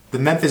The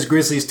Memphis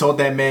Grizzlies told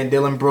that man,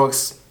 Dillon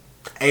Brooks,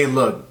 hey,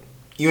 look,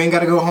 you ain't got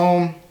to go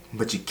home,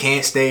 but you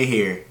can't stay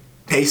here.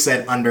 They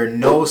said under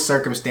no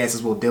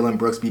circumstances will Dillon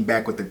Brooks be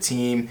back with the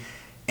team.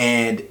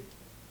 And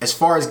as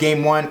far as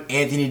game one,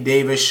 Anthony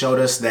Davis showed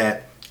us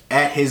that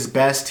at his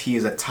best, he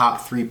is a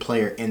top 3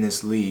 player in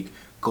this league.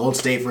 Golden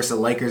State versus the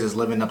Lakers is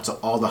living up to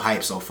all the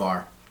hype so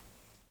far.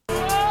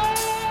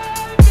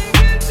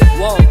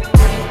 Whoa.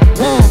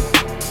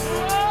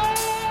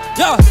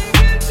 Yeah.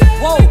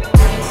 Whoa.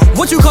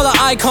 What you call an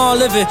icon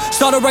living?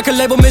 Start a record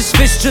label,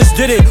 Misfits just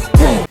did it.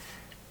 Whoa.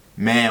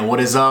 Man, what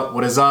is up?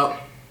 What is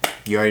up?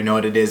 You already know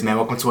what it is, man.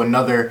 Welcome to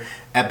another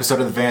episode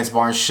of the Vance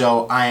Barnes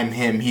Show. I am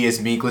him. He is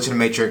me, Glitch in the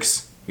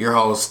Matrix, your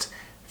host,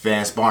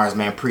 Vance Barnes,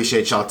 man.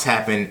 Appreciate y'all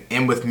tapping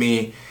in with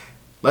me.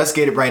 Let's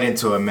get it right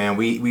into it, man.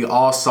 We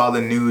all saw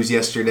the news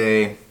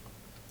yesterday.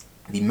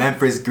 The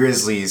Memphis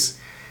Grizzlies,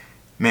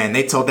 man,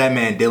 they told that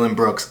man, Dillon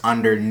Brooks,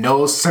 under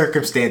no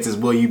circumstances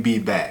will you be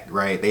back,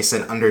 right? They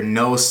said under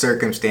no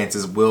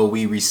circumstances will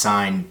we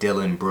resign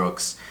Dillon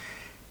Brooks.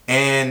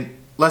 And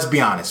let's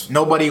be honest,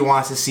 nobody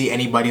wants to see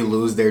anybody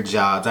lose their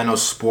jobs. I know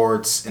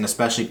sports, and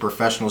especially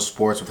professional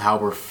sports, with how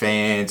we're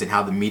fans and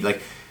how the media,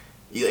 like,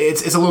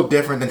 it's a little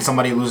different than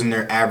somebody losing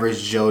their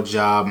average Joe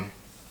job.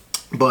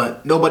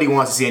 But nobody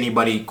wants to see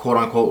anybody, quote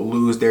unquote,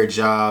 lose their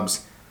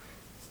jobs.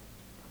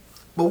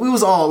 But we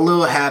was all a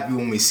little happy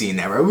when we seen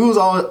that, right? We was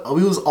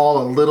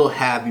all a little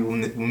happy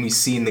when we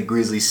seen the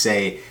Grizzlies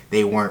say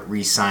they weren't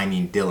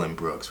re-signing Dillon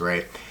Brooks,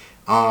 right?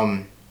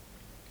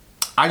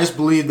 I just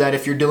believe that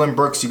if you're Dillon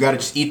Brooks, you got to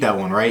just eat that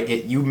one, right?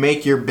 You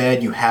make your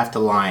bed, you have to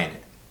lie in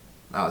it.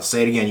 I'll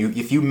say it again.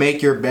 If you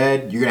make your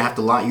bed, you're gonna have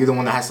to lie. You're the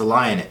one that has to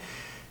lie in it.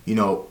 You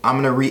know, I'm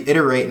gonna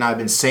reiterate, and I've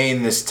been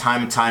saying this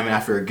time and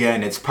after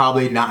again. It's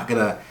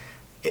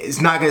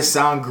not gonna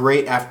sound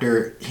great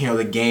after, you know,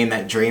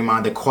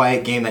 the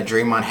quiet game that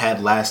Draymond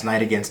had last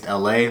night against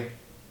LA.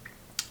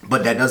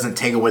 But that doesn't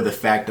take away the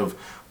fact of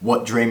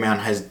what Draymond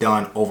has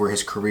done over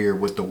his career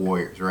with the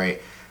Warriors,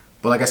 right?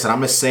 But like I said, I'm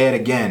gonna say it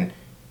again.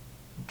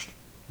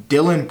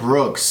 Dillon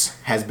Brooks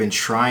has been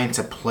trying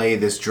to play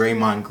this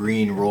Draymond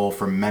Green role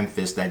for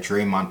Memphis that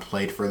Draymond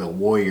played for the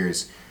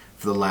Warriors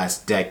for the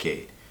last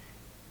decade.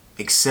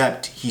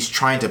 Except he's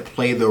trying to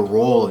play the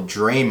role of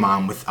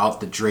Draymond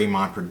without the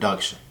Draymond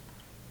production.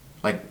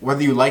 Like,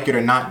 whether you like it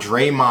or not,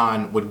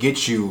 Draymond would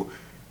get you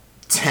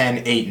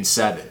 10, 8, and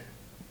 7.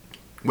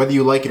 Whether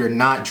you like it or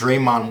not,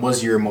 Draymond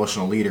was your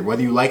emotional leader.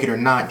 Whether you like it or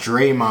not,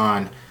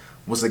 Draymond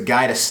was the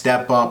guy to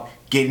step up,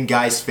 get in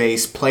guys'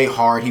 face, play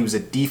hard. He was a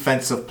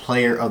defensive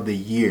player of the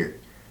year.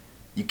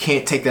 You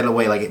can't take that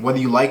away. Like, whether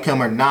you like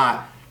him or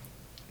not,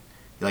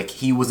 like,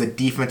 he was a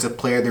defensive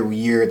player of the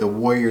year. The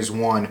Warriors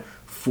won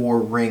 4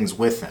 rings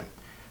with him,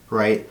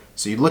 right?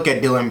 So you look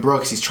at Dillon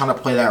Brooks, he's trying to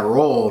play that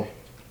role,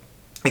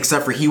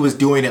 except for he was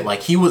doing it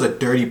like he was a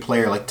dirty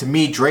player. Like, to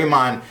me,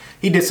 Draymond,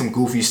 he did some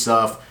goofy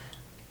stuff,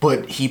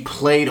 but he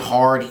played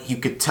hard. You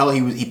could tell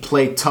he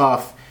played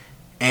tough.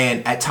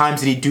 And at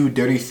times did he do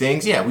dirty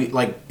things? Yeah,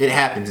 it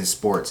happens in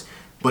sports.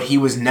 But he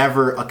was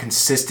never a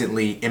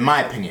consistently, in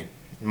my opinion,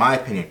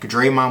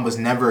 Draymond was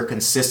never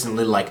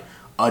consistently like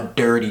a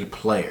dirty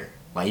player.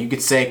 Like, you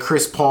could say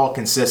Chris Paul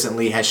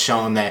consistently has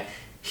shown that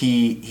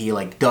he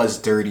like does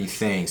dirty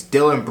things.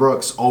 Dillon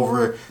Brooks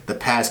over the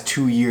past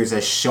 2 years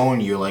has shown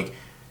you, like,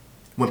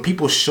 when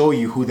people show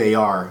you who they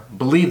are,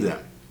 believe them.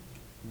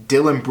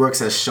 Dillon Brooks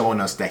has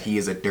shown us that he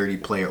is a dirty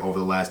player over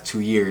the last 2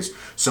 years.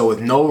 So with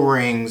no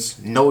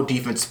rings, no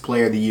Defensive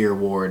Player of the Year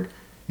award,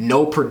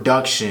 no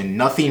production,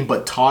 nothing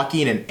but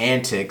talking and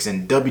antics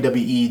and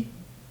WWE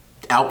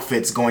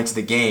outfits going to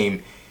the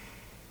game,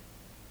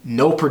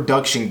 no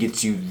production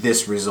gets you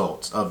this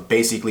result of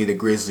basically the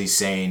Grizzlies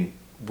saying,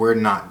 we're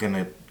not going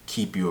to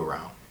keep you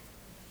around.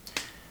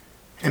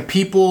 And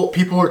people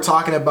are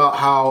talking about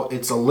how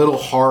it's a little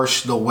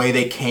harsh the way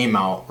they came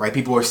out, right?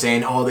 People are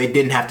saying, oh, they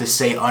didn't have to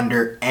say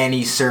under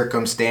any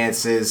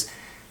circumstances.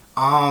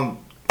 Yeah,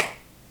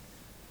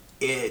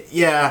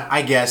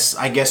 I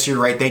guess you're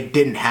right. They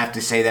didn't have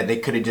to say that. They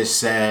could have just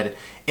said,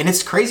 and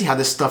it's crazy how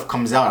this stuff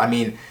comes out. I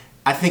mean,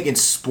 I think in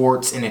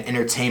sports and in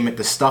entertainment,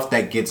 the stuff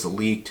that gets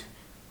leaked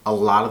a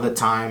lot of the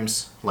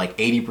times, like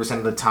 80%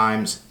 of the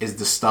times, is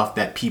the stuff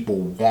that people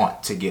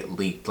want to get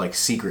leaked, like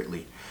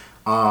secretly.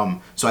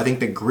 So I think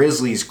the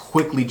Grizzlies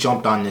quickly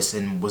jumped on this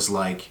and was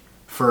like,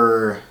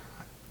 for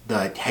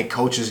the head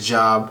coach's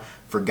job,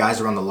 for guys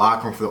around the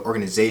locker room, for the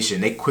organization,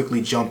 they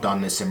quickly jumped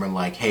on this and were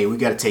like, hey, we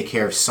got to take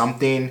care of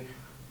something.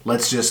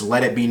 Let's just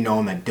let it be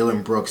known that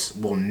Dillon Brooks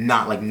will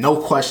not, like,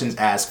 no questions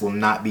asked, will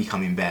not be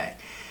coming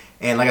back.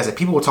 And like I said,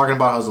 people were talking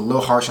about how it was a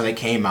little harsh how they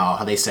came out,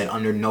 how they said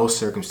under no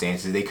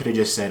circumstances. They could have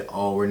just said,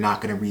 oh, we're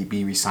not going to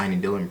be re-signing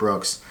Dillon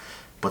Brooks.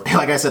 But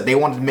like I said, they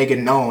wanted to make it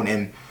known.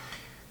 And,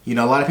 you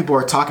know, a lot of people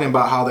are talking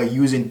about how they're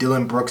using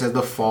Dillon Brooks as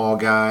the fall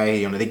guy.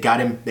 You know, they got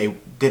him, they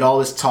did all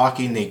this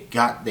talking,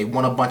 they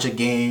won a bunch of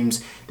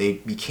games, they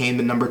became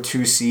the number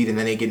 2 seed, and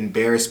then they get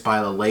embarrassed by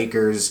the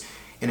Lakers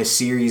in a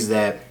series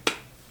that,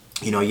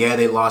 you know, yeah,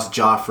 they lost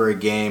Ja for a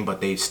game,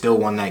 but they still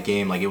won that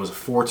game. Like, it was a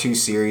 4-2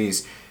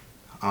 series.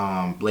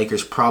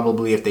 Lakers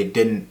probably, if they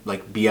didn't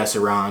like BS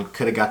around,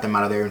 could have got them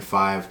out of there in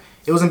 5.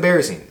 It was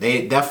embarrassing.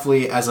 They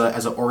definitely, as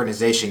an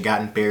organization,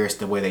 got embarrassed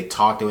the way they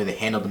talked, the way they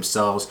handled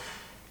themselves,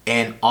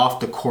 and off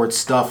the court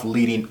stuff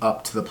leading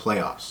up to the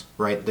playoffs.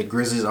 Right? The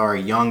Grizzlies are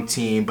a young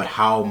team, but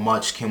how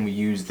much can we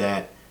use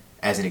that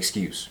as an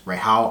excuse? Right?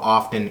 How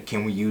often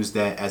can we use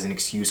that as an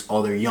excuse?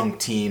 Oh, they're a young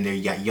team.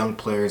 You got young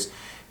players.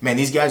 Man,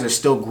 these guys are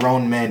still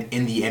grown men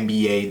in the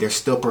NBA. They're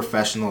still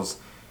professionals.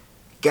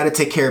 Got to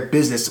take care of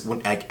business.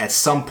 At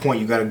some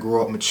point, you got to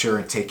grow up, mature,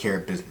 and take care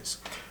of business.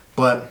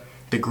 But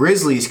the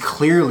Grizzlies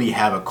clearly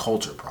have a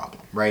culture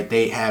problem, right?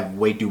 They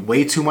do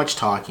way too much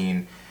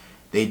talking.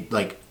 They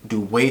do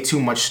way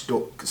too much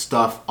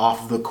stuff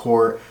off of the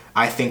court.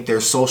 I think their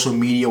social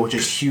media, which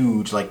is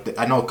huge.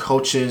 I know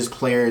coaches,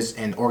 players,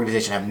 and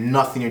organization have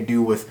nothing to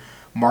do with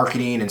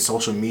marketing and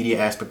social media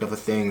aspect of the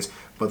things,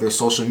 but their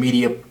social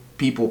media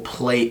people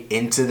play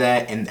into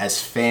that, and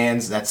as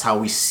fans, that's how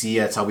we see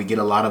it. That's how we get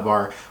a lot of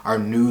our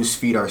news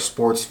feed, our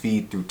sports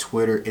feed through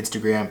Twitter,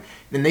 Instagram,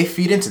 and they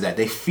feed into that.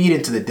 They feed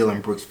into the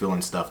Dillon Brooks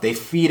villain stuff. They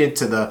feed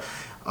into the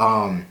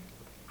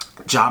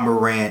Ja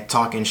Morant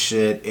talking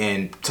shit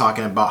and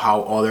talking about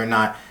how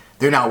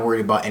they're not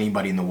worried about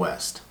anybody in the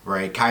West,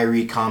 right?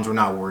 Kyrie comes, we're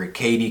not worried.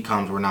 KD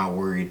comes, we're not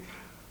worried.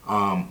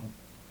 But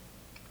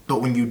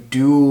when you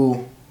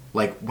do,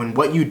 when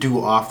what you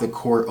do off the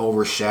court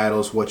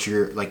overshadows what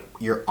your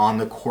on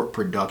the court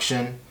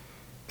production,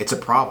 it's a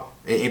problem.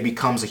 It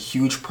becomes a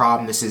huge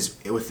problem. This is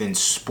within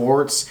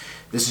sports.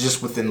 This is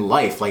just within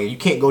life. You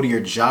can't go to your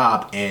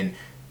job and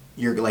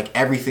you're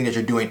everything that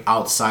you're doing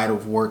outside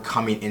of work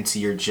coming into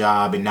your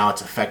job, and now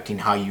it's affecting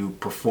how you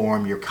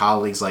perform, your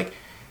colleagues.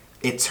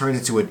 It turns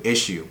into an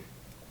issue.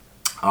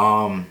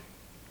 The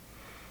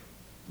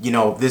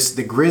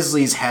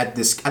Grizzlies had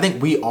this. I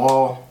think we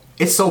all.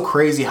 It's so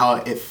crazy how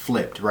it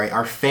flipped, right?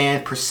 Our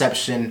fan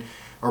perception,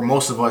 or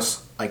most of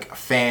us,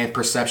 fan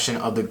perception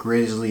of the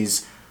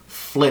Grizzlies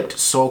flipped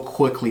so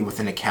quickly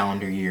within a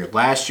calendar year.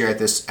 Last year at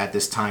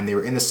this time, they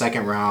were in the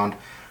second round.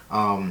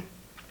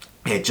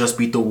 They had just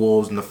beat the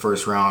Wolves in the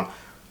first round.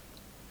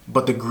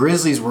 But the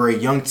Grizzlies were a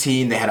young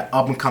team. They had an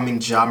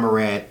up-and-coming Ja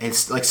Morant.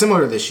 It's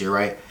similar to this year,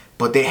 right?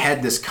 But they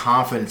had this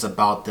confidence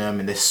about them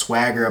and this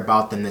swagger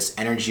about them, this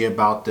energy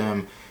about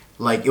them.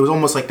 It was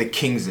almost like the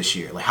Kings this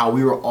year. How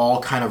we were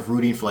all kind of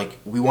rooting for,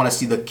 we want to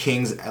see the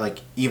Kings,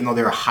 even though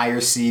they're a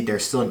higher seed, they're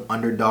still an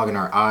underdog in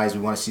our eyes.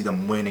 We want to see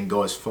them win and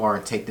go as far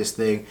and take this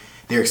thing.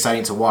 They're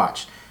exciting to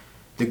watch.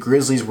 The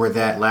Grizzlies were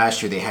that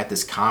last year. They had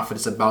this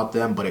confidence about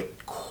them, but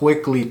it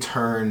quickly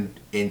turned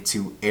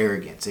into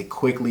arrogance. It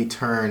quickly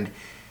turned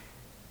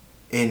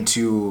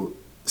into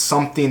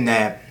something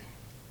that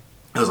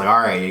it was all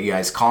right, you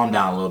guys, calm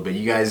down a little bit.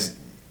 You guys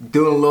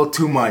doing a little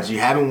too much. You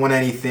haven't won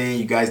anything.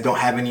 You guys don't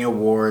have any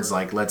awards.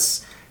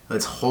 Let's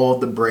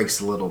hold the brakes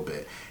a little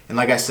bit. And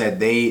like I said,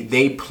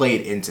 they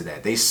played into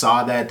that. They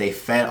saw that. They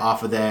fed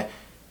off of that.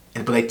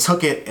 But they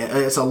took it.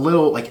 It's a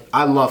little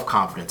I love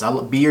confidence.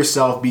 Be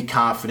yourself. Be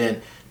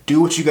confident. Do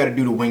what you got to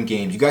do to win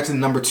games. You got to the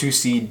number 2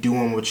 seed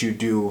doing what you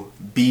do.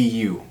 Be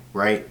you,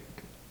 right?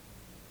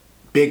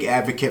 Big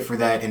advocate for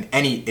that in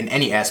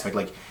any aspect,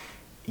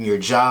 in your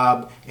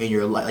job, in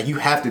your life. You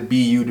have to be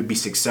you to be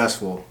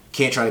successful.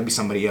 Can't try to be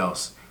somebody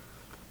else.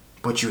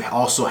 But you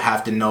also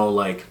have to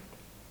know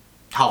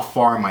how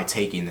far am I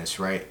taking this,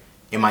 right?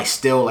 Am I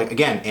still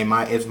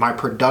is my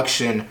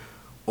production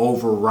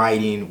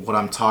overriding what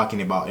I'm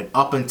talking about? And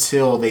up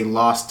until they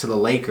lost to the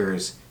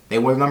Lakers, they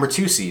were the number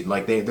 2 seed.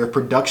 Their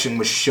production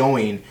was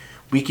showing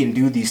we can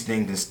do these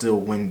things and still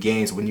win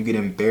games. When you get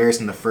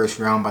embarrassed in the first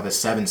round by the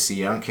 7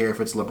 seed, I don't care if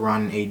it's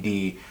LeBron and AD,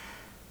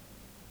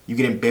 you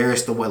get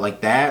embarrassed the way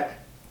like that,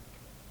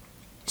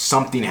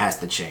 something has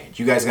to change.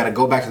 You guys got to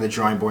go back to the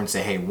drawing board and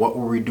say, hey, what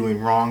were we doing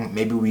wrong?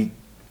 Maybe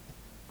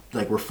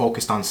we're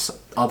focused on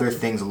other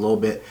things a little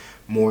bit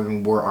more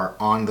than we're our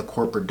on the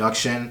court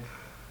production.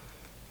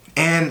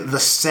 And the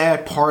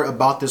sad part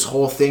about this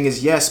whole thing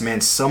is, yes,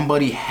 man,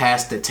 somebody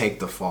has to take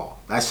the fall.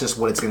 That's just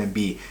what it's going to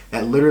be.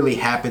 That literally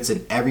happens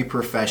in every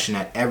profession,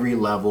 at every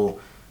level.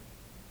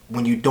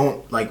 When you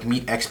don't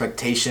meet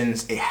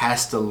expectations, it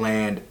has to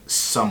land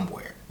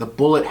somewhere. The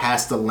bullet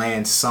has to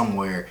land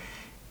somewhere.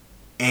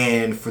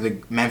 And for the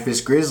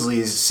Memphis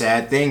Grizzlies,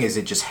 sad thing is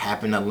it just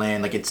happened to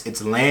land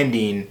it's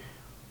landing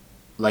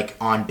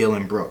on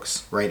Dillon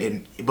Brooks,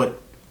 right?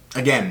 But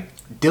again,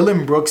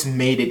 Dillon Brooks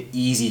made it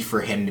easy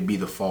for him to be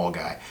the fall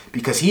guy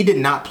because he did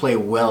not play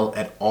well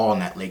at all in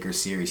that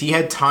Lakers series. He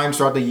had times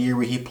throughout the year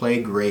where he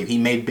played great. He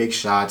made big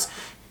shots.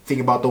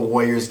 Think about the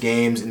Warriors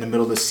games in the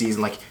middle of the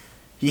season.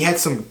 He had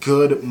some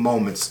good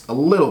moments, a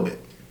little bit.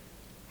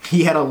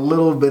 He had a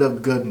little bit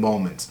of good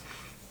moments.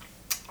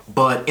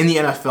 But in the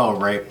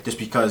NFL, right, just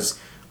because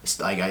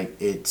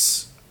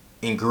it's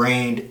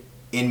ingrained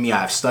in me,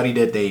 I've studied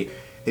it.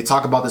 They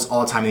talk about this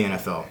all the time in the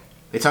NFL.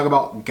 They talk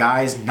about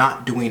guys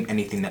not doing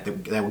anything that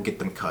would get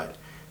them cut,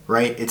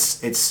 right?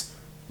 It's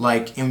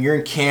when you're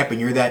in camp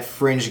and you're that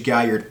fringe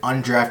guy, you're an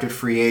undrafted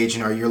free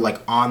agent, or you're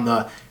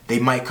they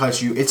might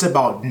cut you. It's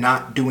about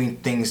not doing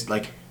things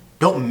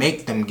don't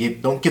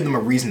give them a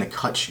reason to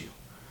cut you.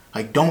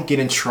 Like, don't get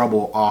in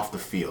trouble off the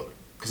field.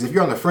 Because if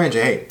you're on the fringe,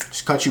 hey,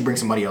 just cut you, bring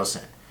somebody else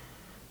in.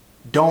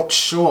 Don't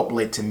show up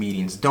late to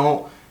meetings.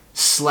 Don't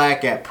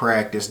slack at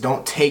practice.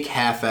 Don't take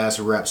half-ass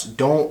reps.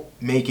 Don't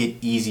make it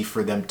easy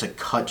for them to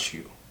cut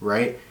you,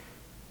 right?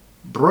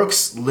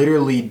 Brooks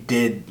literally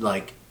did,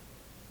 like,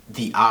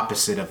 the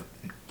opposite of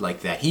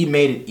like that. He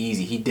made it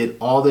easy. He did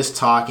all this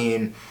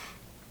talking.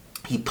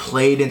 He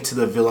played into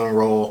the villain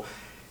role.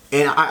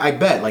 And I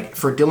bet, like,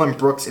 for Dillon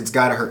Brooks, it's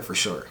got to hurt for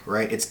sure,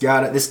 right? It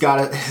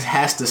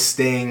has to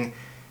sting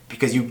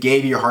because you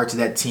gave your heart to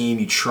that team.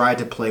 You tried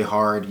to play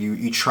hard.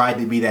 You tried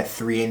to be that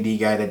 3-and-D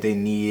guy that they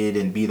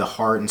needed and be the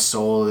heart and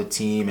soul of the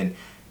team.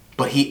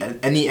 But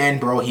in the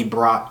end, bro, he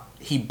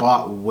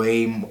bought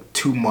way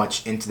too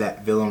much into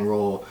that villain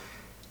role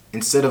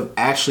instead of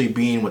actually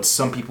being what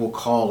some people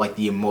call, like,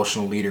 the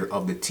emotional leader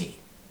of the team.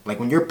 Like,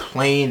 when you're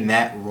playing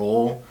that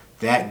role,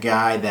 that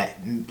guy that,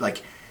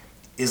 like,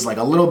 is, like,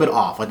 a little bit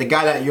off. Like, the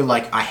guy that you're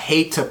like, I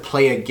hate to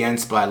play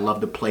against, but I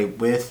love to play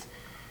with.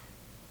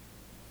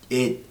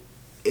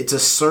 It's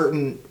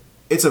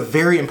a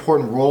very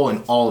important role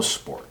in all of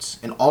sports.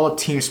 In all of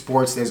team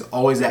sports, there's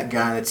always that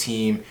guy on the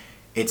team.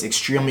 It's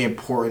extremely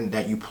important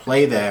that you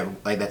play that,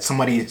 like, that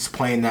somebody is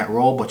playing that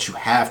role, but you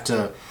have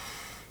to,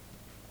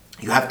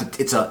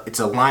 it's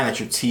a line that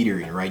you're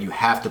teetering, right? You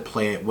have to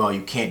play it well.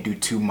 You can't do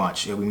too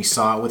much. When we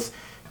saw it with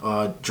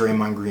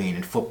Draymond Green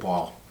in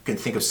football, you can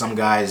think of some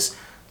guys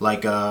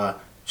like,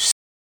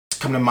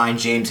 come to mind,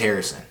 James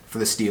Harrison for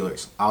the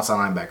Steelers, outside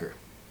linebacker.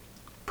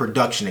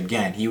 Production,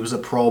 again, he was a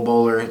Pro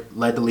Bowler,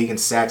 led the league in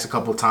sacks a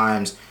couple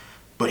times,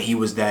 but he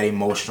was that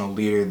emotional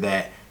leader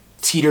that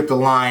teetered the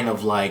line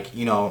of, like,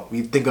 you know,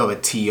 we think of a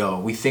T.O.,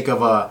 we think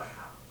of a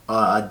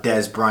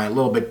Dez Bryant, a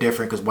little bit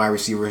different because wide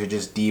receivers are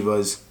just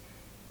divas.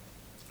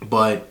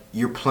 But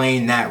you're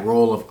playing that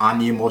role of, I'm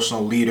the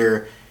emotional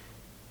leader.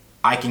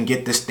 I can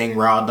get this thing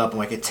riled up and,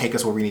 like, it take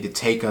us where we need to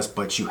take us,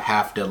 but you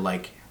have to,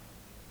 like,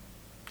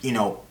 you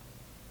know,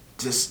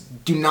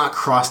 just do not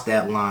cross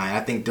that line.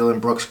 I think Dillon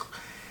Brooks,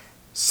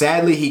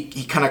 sadly,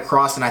 he kind of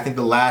crossed, and I think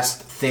the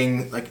last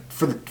thing, like,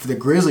 for the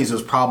Grizzlies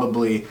was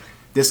probably,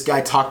 this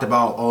guy talked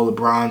about, oh,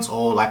 LeBron's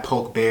old, I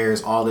poke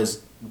bears, all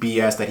this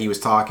BS that he was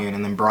talking,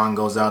 and then Bron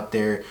goes out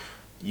there,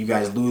 you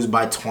guys lose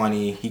by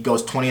 20. He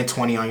goes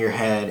 20-20 on your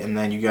head, and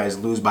then you guys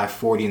lose by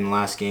 40 in the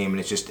last game, and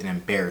it's just an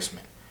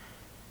embarrassment.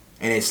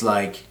 And it's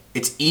like,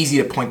 it's easy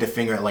to point the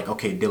finger at, like,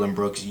 okay, Dillon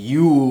Brooks,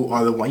 you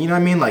are the one. You know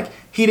what I mean? Like,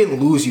 he didn't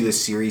lose you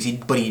this series,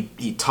 but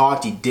he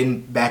talked, he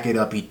didn't back it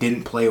up, he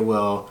didn't play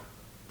well.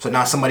 So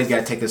now somebody's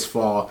got to take this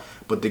fall.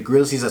 But the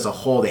Grizzlies as a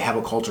whole, they have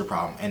a culture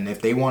problem. And if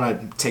they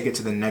want to take it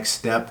to the next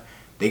step,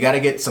 they got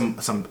to get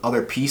some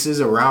other pieces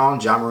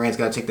around. Ja Morant's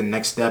got to take the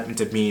next step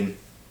into being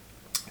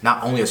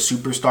not only a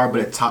superstar,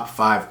 but a top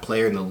 5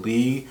 player in the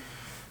league.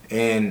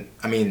 And,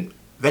 I mean,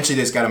 eventually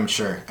they just got to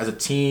mature. As a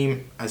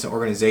team, as an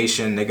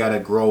organization, they got to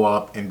grow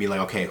up and be like,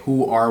 okay,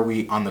 who are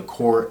we on the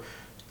court?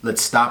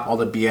 Let's stop all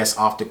the BS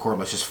off the court.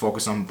 Let's just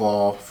focus on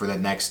ball for the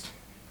next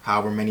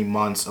however many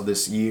months of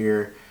this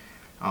year.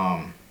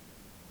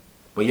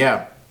 But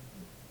yeah,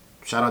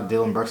 shout out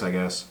Dillon Brooks, I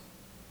guess.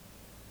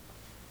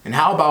 And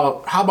how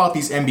about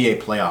these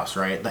NBA playoffs,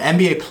 right? The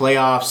NBA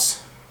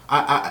playoffs,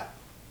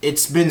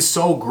 it's been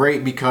so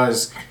great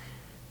because,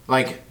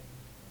 like,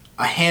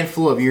 a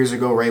handful of years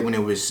ago, right, when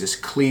it was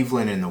just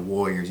Cleveland and the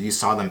Warriors, you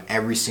saw them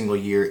every single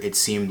year, it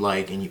seemed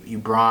like, and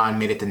LeBron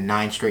made it to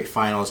 9 straight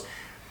finals.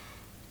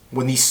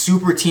 When these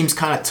super teams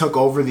kind of took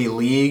over the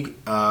league,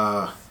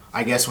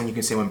 I guess when you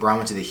can say when Bron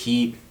went to the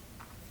Heat,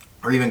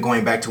 or even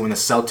going back to when the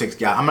Celtics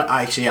got, I'm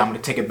gonna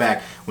take it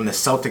back, when the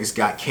Celtics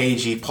got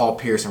KG, Paul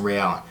Pierce, and Ray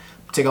Allen.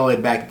 Take it all the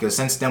way back because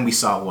since then we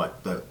saw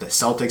what? The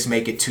Celtics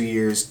make it 2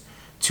 years,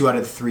 2 out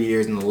of the 3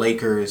 years, and the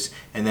Lakers,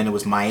 and then it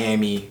was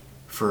Miami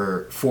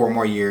for 4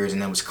 more years, and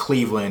then it was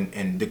Cleveland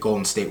and the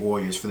Golden State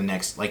Warriors for the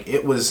next, like,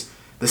 it was,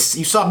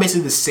 you saw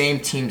basically the same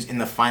teams in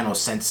the finals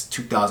since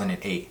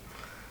 2008.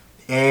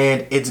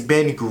 And it's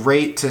been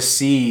great to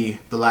see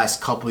the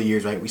last couple of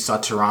years, right? We saw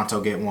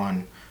Toronto get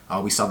one.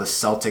 We saw the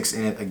Celtics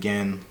in it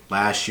again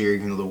last year,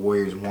 even though the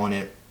Warriors won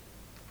it.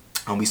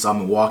 We saw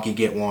Milwaukee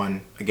get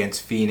one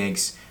against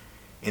Phoenix.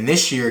 And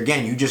this year,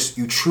 again,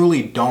 you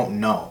truly don't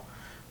know.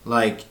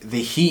 Like,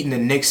 the Heat and the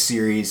Knicks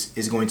series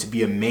is going to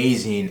be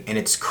amazing, and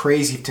it's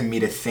crazy to me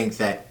to think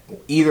that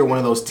either one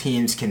of those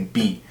teams can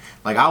beat.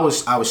 Like, I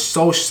was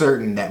so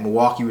certain that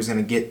Milwaukee was going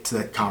to get to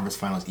the conference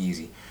finals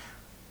easy.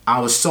 I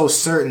was so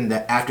certain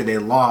that after they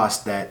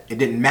lost that it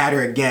didn't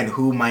matter again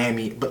who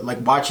Miami, but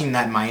like watching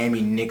that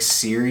Miami Knicks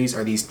series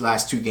or these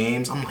last 2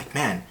 games, I'm like,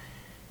 man,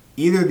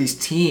 either of these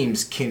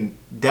teams can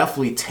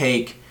definitely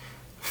take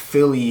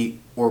Philly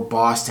or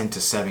Boston to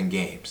 7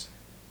 games.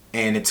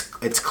 And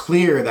it's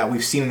clear that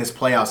we've seen in this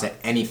playoffs that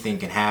anything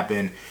can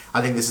happen. I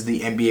think this is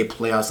the NBA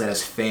playoffs that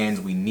as fans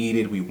we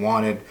needed, we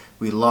wanted.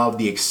 We love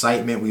the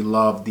excitement. We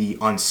love the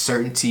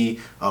uncertainty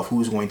of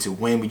who's going to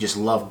win. We just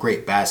love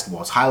great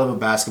basketball. It's high-level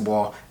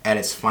basketball at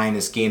its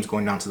finest, games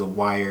going down to the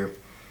wire.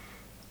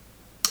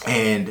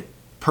 And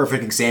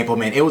perfect example,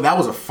 man. That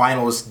was a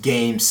finals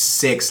game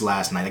 6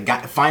 last night.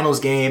 A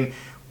finals game,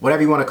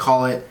 whatever you want to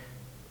call it.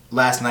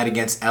 last night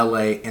against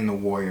LA and the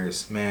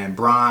Warriors. Man,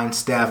 Bron,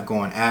 Steph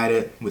going at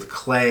it with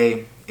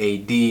Clay,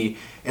 AD.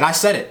 And I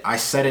said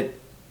it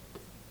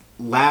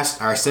last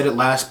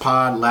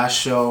pod, last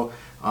show.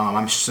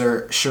 I'm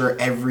sure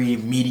every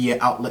media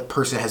outlet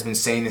person has been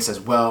saying this as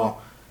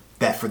well,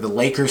 that for the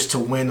Lakers to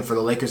win, for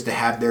the Lakers to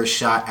have their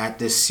shot at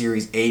this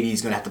series, AD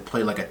is going to have to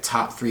play like a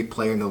top 3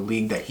 player in the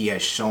league that he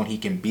has shown he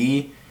can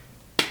be.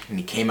 And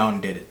he came out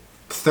and did it.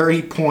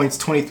 30 points,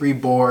 23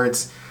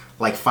 boards,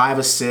 like 5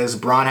 assists.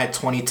 Bron had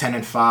 20, 10,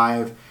 and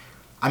 5.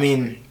 I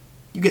mean,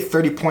 you get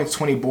 30 points,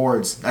 20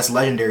 boards. That's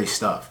legendary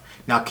stuff.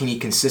 Now, can he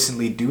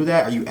consistently do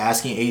that? Are you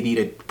asking AD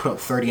to put up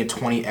 30 and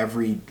 20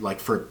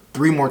 for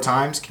 3 more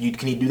times?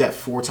 Can he do that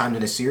 4 times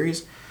in a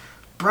series?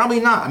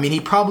 Probably not. I mean, he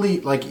probably,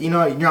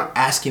 you're not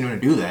asking him to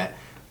do that.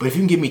 But if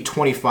you can give me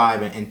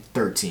 25 and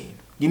 13,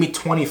 give me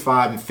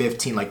 25 and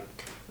 15,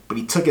 but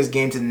he took his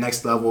game to the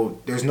next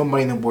level. There's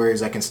nobody in the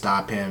Warriors that can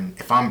stop him.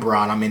 If I'm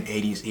Bron, I'm in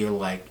AD's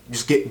ear,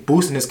 just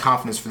boosting his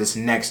confidence for this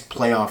next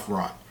playoff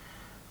run.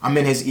 I'm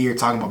in his ear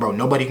talking about, bro,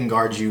 nobody can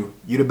guard you.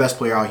 You're the best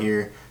player out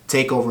here.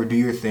 Take over, do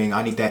your thing.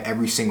 I need that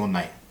every single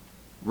night.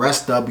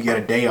 Rest up. You got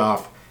a day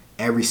off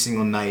every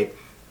single night.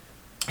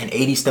 And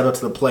AD stepped up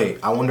to the plate.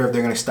 I wonder if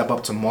they're going to step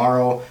up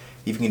tomorrow.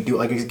 If he can do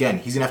it, again,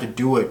 he's going to have to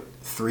do it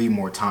 3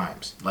 more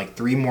times.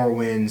 3 more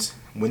wins,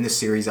 win the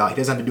series out. He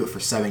doesn't have to do it for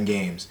 7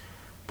 games.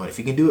 But if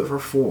he can do it for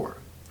 4,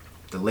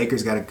 the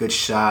Lakers got a good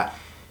shot.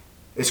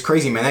 It's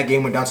crazy, man. That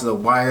game went down to the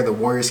wire. The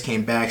Warriors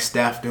came back.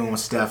 Steph doing what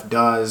Steph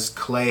does.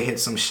 Clay hit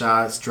some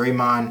shots.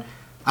 Draymond.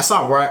 I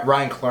saw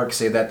Ryan Clark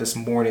say that this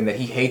morning, that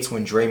he hates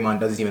when Draymond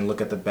doesn't even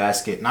look at the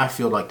basket. And I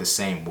feel like the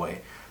same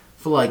way.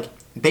 I feel like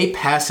they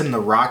pass him the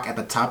rock at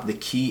the top of the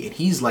key, and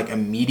he's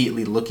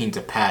immediately looking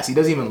to pass. He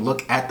doesn't even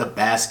look at the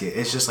basket.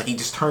 It's just he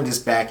just turns his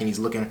back and he's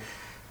looking.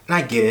 And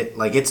I get it.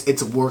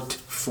 It's worked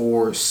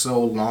for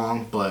so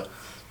long, but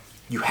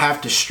you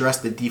have to stress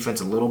the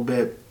defense a little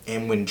bit.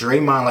 And when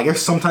Draymond,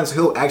 sometimes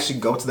he'll actually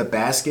go to the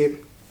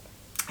basket,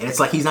 and it's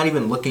he's not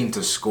even looking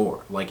to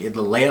score. The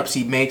layups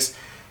he makes,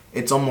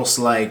 it's almost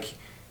like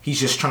he's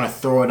just trying to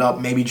throw it up,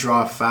 maybe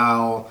draw a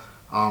foul.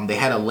 They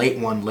had a late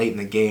in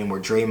the game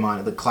where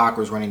the clock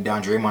was running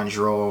down. Draymond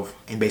drove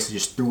and basically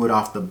just threw it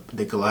off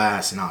the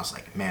glass. And I was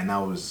like, man, that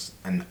was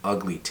an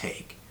ugly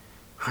take.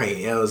 Right?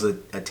 It was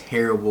a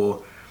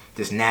terrible,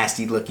 just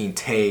nasty looking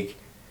take.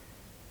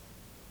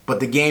 But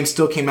the game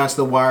still came out to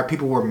the wire.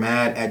 People were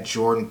mad at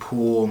Jordan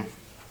Poole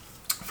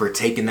for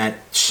taking that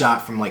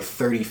shot from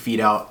 30 feet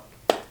out.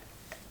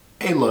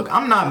 Hey, look,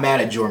 I'm not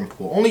mad at Jordan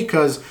Poole. Only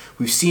because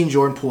we've seen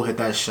Jordan Poole hit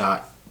that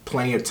shot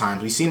plenty of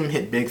times. We've seen him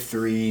hit big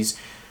threes.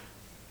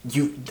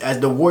 As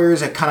the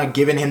Warriors had kind of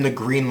given him the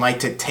green light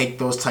to take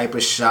those type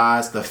of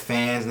shots. The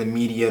fans, the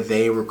media,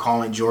 they were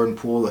calling Jordan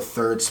Poole the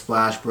third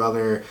Splash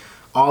Brother.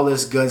 All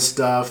this good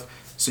stuff.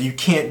 So you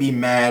can't be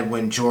mad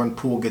when Jordan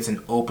Poole gets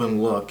an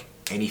open look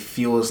and he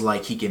feels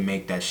like he can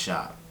make that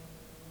shot.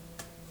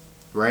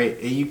 Right?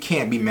 You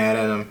can't be mad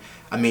at him.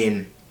 I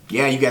mean,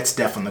 yeah, you got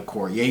Steph on the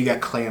court. Yeah, you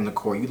got Clay on the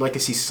court. You'd like to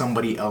see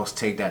somebody else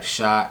take that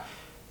shot.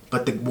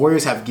 But the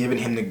Warriors have given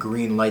him the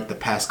green light the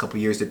past couple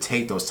years to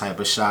take those type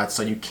of shots,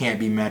 so you can't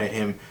be mad at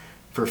him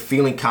for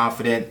feeling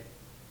confident.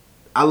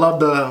 I love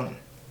the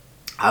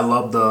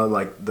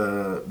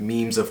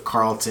memes of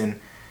Carlton.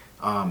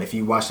 If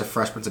you watch the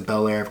Fresh Prince of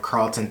Bel-Air, of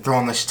Carlton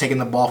taking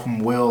the ball from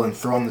Will and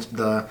throwing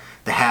the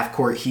half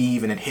court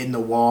heave and then hitting the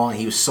wall, and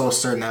he was so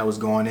certain that it was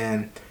going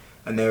in,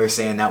 and they were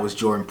saying that was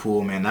Jordan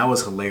Poole. Man, that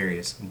was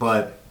hilarious.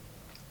 But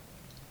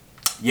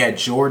yeah,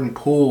 Jordan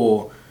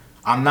Poole,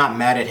 I'm not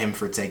mad at him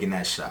for taking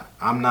that shot.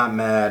 I'm not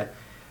mad.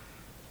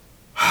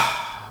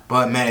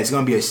 But man, it's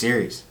gonna be a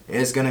series.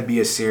 It's gonna be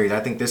a series.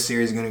 I think this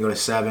series is gonna go to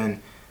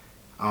 7.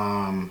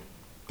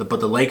 But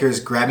the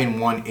Lakers grabbing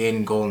one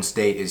in Golden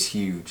State is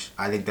huge.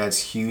 I think that's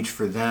huge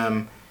for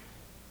them.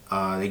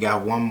 They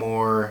got one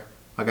more.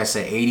 Like I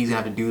said, AD's gonna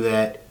have to do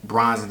that.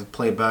 Bron's have to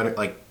play better,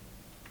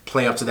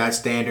 play up to that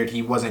standard.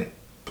 He wasn't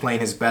playing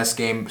his best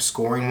game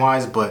scoring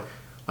wise, but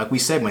like we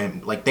said,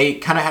 man, they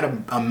kind of had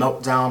a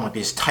meltdown. They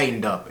just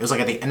tightened up. It was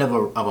at the end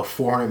of a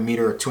 400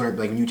 meter or 200.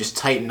 When you just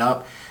tighten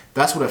up,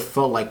 that's what it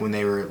felt like when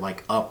they were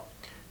up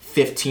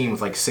 15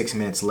 with 6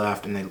 minutes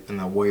left, and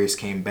the Warriors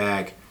came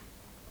back.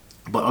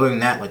 But other than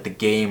that, the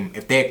game,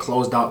 if they had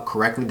closed out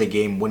correctly, the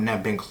game wouldn't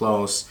have been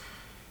close.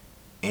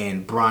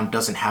 And Bron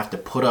doesn't have to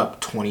put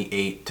up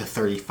 28 to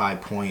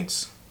 35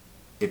 points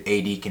if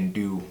AD can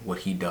do what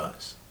he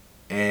does.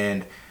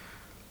 And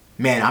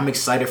man, I'm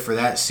excited for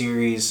that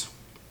series.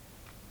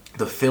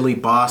 The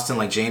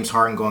Philly-Boston, James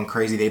Harden going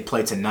crazy. They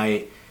play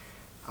tonight.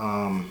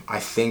 I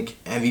think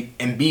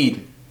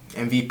Embiid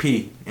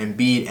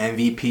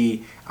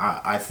MVP.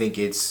 I think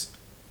it's...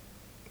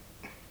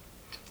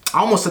 I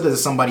almost said this to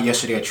somebody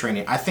yesterday at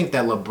training. I think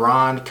that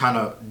LeBron kind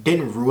of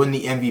didn't ruin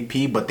the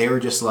MVP, but they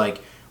were just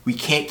we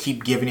can't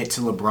keep giving it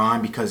to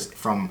LeBron because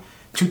from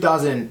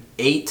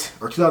 2008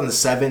 or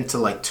 2007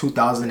 to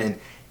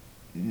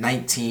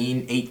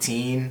 2019,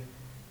 18,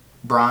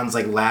 Bron's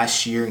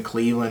last year in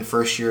Cleveland,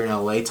 first year in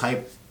LA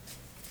type.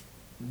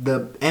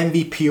 The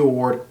MVP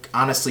award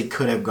honestly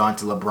could have gone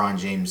to LeBron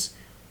James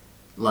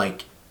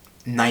like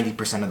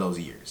 90% of those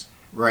years,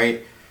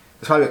 right?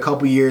 There's probably a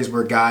couple years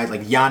where guys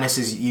like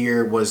Giannis's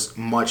year was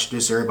much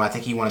deserved, but I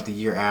think he won it the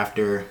year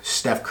after.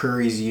 Steph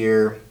Curry's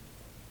year,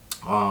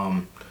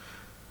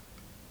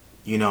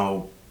 you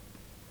know,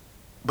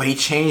 but he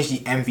changed the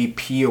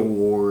MVP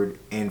award,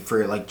 and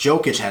for like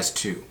Jokic has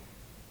 2.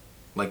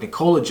 Like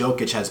Nikola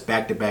Jokic has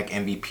back-to-back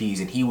MVPs,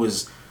 and he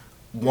was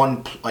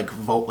one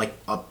vote, like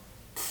a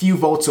few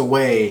votes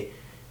away.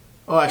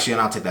 Oh, actually,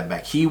 and I'll take that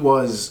back. He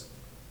was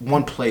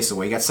one place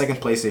away. He got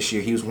second place this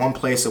year. He was one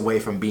place away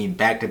from being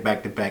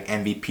back-to-back-to-back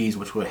MVPs,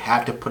 which would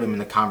have to put him in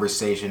the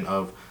conversation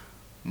of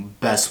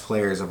best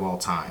players of all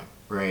time,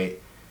 right?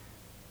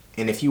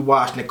 And if you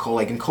watch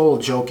Nikola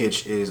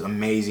Jokic is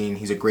amazing.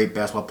 He's a great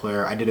basketball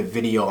player. I did a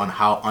video on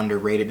how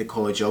underrated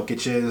Nikola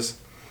Jokic is.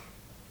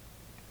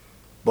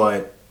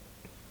 But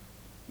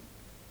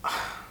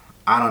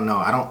I don't know.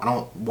 I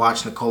don't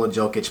watch Nikola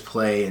Jokic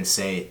play and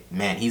say,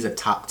 man, he's a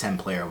top 10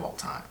 player of all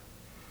time.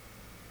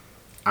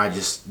 The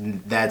 2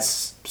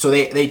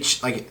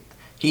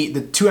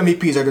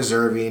 MVPs are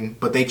deserving,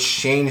 but they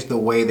changed the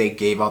way they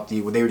gave out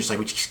they were just like,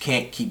 we just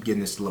can't keep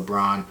giving this to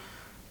LeBron.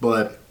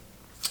 But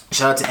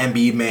shout out to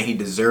Embiid, man. He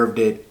deserved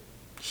it.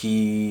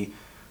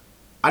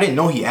 I didn't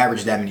know he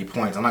averaged that many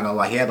points. I'm not gonna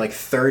lie. He had like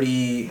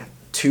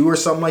 32 or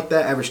something like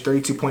that. Averaged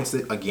 32 points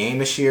a game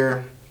this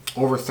year.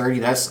 Over 30.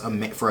 That's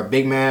for a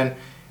big man.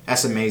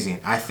 That's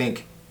amazing. I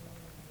think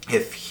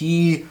if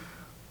he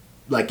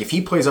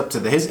plays up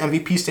to his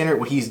MVP standard,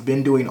 what he's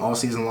been doing all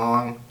season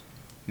long,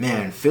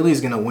 man,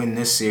 Philly's gonna win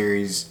this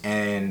series.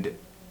 And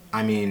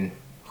I mean,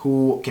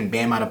 who can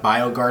Bam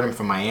Adebayo guard him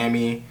from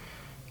Miami?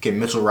 Can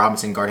Mitchell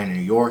Robinson guard him in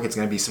New York? It's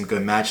gonna be some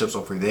good matchups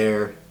over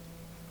there.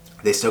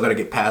 They still gotta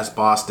get past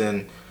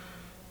Boston.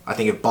 I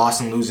think if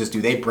Boston loses,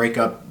 do they break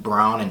up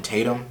Brown and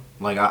Tatum?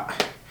 Like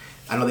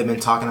I know they've been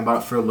talking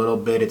about it for a little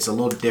bit. It's a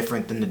little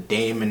different than the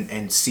Dame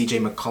and C.J.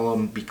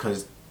 McCollum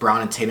because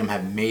Brown and Tatum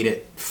have made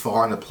it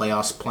far in the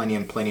playoffs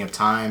plenty of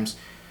times.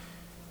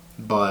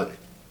 But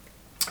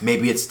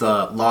maybe it's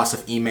the loss of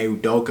Ime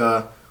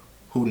Udoka.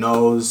 Who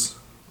knows?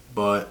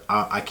 But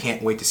I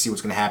can't wait to see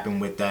what's going to happen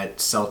with that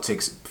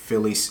Celtics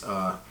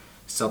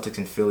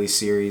and Philly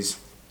series.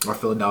 Or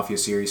Philadelphia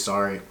series,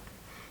 sorry.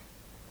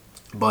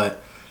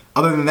 But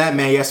other than that,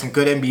 man, you have some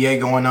good NBA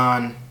going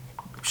on.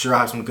 I'm sure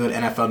I'll have some good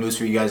NFL news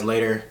for you guys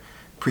later.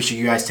 Appreciate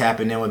you guys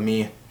tapping in with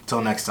me.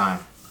 Until next time.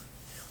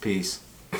 Peace.